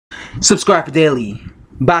Subscribe for daily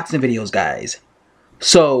boxing videos, guys.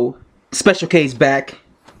 So, Special K's back.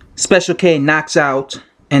 Special knocks out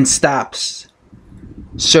and stops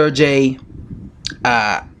SERGEY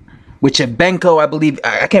RABCHENKO, I believe.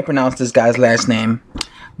 I can't pronounce this guy's last name.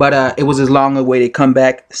 But it was his long-awaited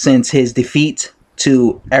comeback since his defeat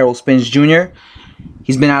to Errol Spence Jr.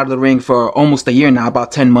 He's been out of the ring for almost a year now,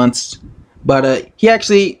 about 10 months. But he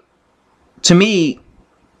actually, to me,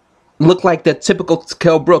 looked like the typical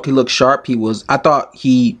KELL BROOK. He looked sharp. I thought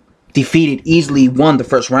he defeated, easily won the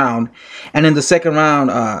first round. And in the second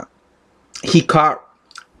round, he caught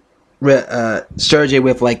SERGEY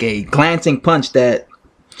with like a glancing punch that,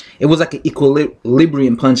 it was like an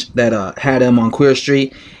equilibrium punch that had him on Queer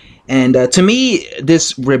Street. And to me,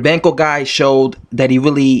 this RABCHENKO guy showed that he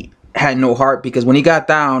really had no heart, because when he got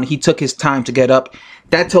down, he took his time to get up.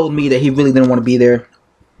 That told me that he really didn't want to be there.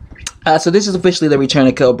 So this is officially the return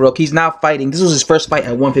of KELL BROOK. He's now fighting. This was his first fight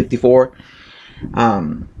at 154.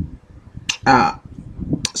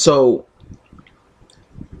 So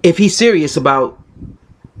if he's serious about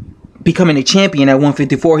becoming a champion at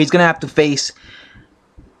 154, he's gonna have to face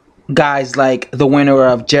guys like the winner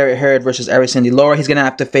of Jarrett Hurd versus Erickson De Laura. He's gonna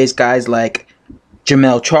have to face guys like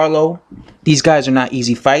Jermell Charlo. These guys are not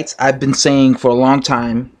easy fights. I've been saying for a long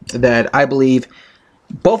time that I believe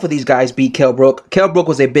both of these guys beat KELL BROOK. KELL BROOK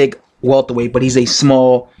was a big welterweight, but he's a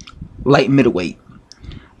small, light middleweight.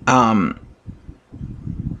 I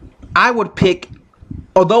would pick,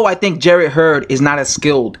 although I think Jarrett Hurd is not as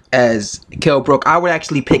skilled as KELL BROOK, I would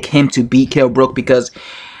actually pick him to beat KELL BROOK, because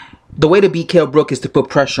the way to beat KELL BROOK is to put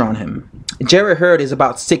pressure on him. Jarrett Hurd is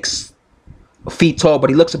about 6 feet tall, but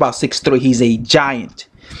he looks about 6'3". He's a giant.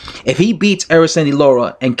 If he beats Erickson De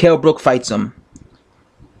Laura and KELL BROOK fights him,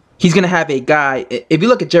 he's going to have a guy. If you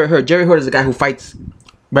look at Jarrett Hurd is a guy who fights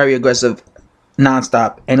very aggressive,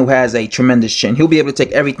 nonstop, and who has a tremendous chin. He'll be able to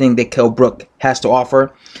take everything that KELL BROOK has to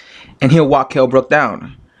offer, and he'll walk KELL BROOK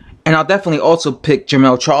down. And I'll definitely also pick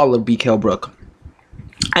Jermell Charlo to beat KELL BROOK.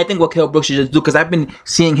 I think what KELL BROOK should just do, because I've been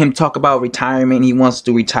seeing him talk about retirement. He wants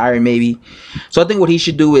to retire maybe. So I think what he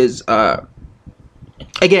should do is,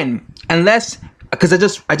 again, unless, because I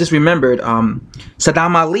just remembered,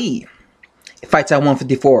 Saddam Ali fights at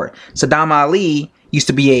 154. Saddam Ali used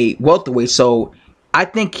to be a welterweight, so I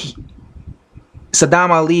think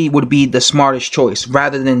Saddam Ali would be the smartest choice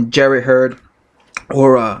rather than Jarrett Hurd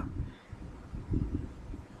or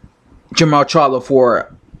Jermell Charlo.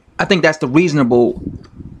 For, I think that's the reasonable,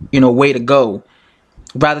 way to go,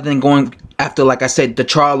 rather than going after, like I said, the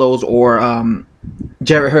Charlos or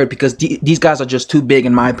Jarrett Hurd, because these guys are just too big,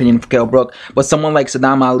 in my opinion, for KELL BROOK. But someone like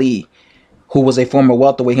Saddam Ali, who was a former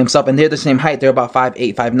welterweight himself, and they're the same height, they're about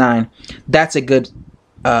 5'8", 5'9". That's a good,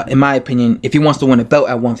 in my opinion, if he wants to win a belt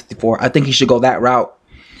at 154, I think he should go that route.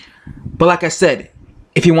 But like I said,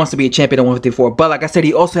 if he wants to be a champion at 154, but like I said,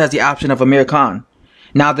 he also has the option of Amir Khan.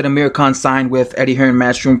 Now that Amir Khan signed with Eddie Hearn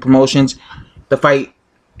Matchroom Promotions, the fight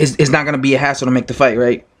is not going to be a hassle to make the fight,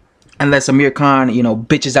 right? Unless Amir Khan,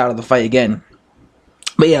 bitches out of the fight again.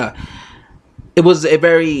 But yeah, it was a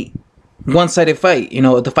very one-sided fight.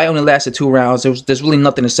 The fight only lasted 2 rounds. There's really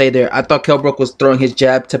nothing to say there. I thought KELL BROOK was throwing his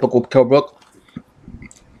jab, typical KELL BROOK,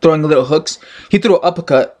 throwing little hooks. He threw an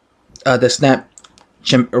uppercut that snapped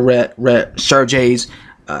SERGEY's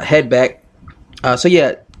head back. So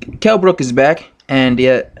yeah, KELL BROOK is back. And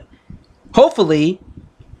yeah, hopefully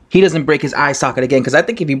he doesn't break his eye socket again, because I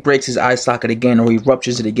think if he breaks his eye socket again or he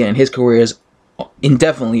ruptures it again, his career is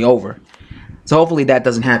indefinitely over. So hopefully that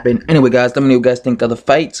doesn't happen. Anyway, guys, let me know what you guys think of the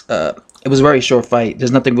fight. It was a very short fight.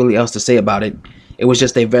 There's nothing really else to say about it. It was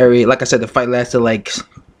just a very, like I said, the fight lasted like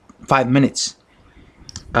 5 minutes.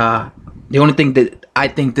 The only thing that I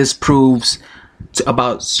think this proves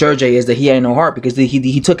about SERGEY is that he had no heart, because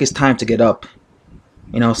he took his time to get up.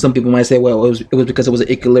 Some people might say, well, it was because it was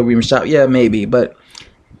an equilibrium shot. Yeah, maybe. But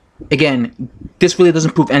again, this really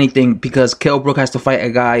doesn't prove anything, because KELL BROOK has to fight a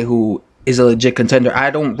guy who is a legit contender.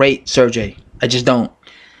 I don't rate SERGEY. I just don't.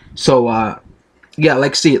 So, yeah,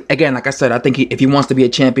 like I said, I think if he wants to be a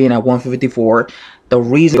champion at 154, the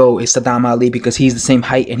reason to go is Saddam Ali, because he's the same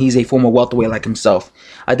height and he's a former welterweight like himself.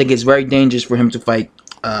 I think it's very dangerous for him to fight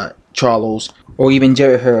Charlos or even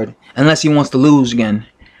Jarrett Hurd, unless he wants to lose again.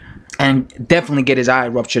 And definitely get his eye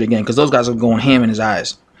ruptured again, because those guys are going ham in his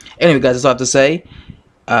eyes. Anyway, guys, that's all I have to say.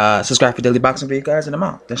 Subscribe for daily boxing for you guys, and I'm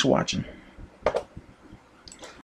out. Thanks for watching.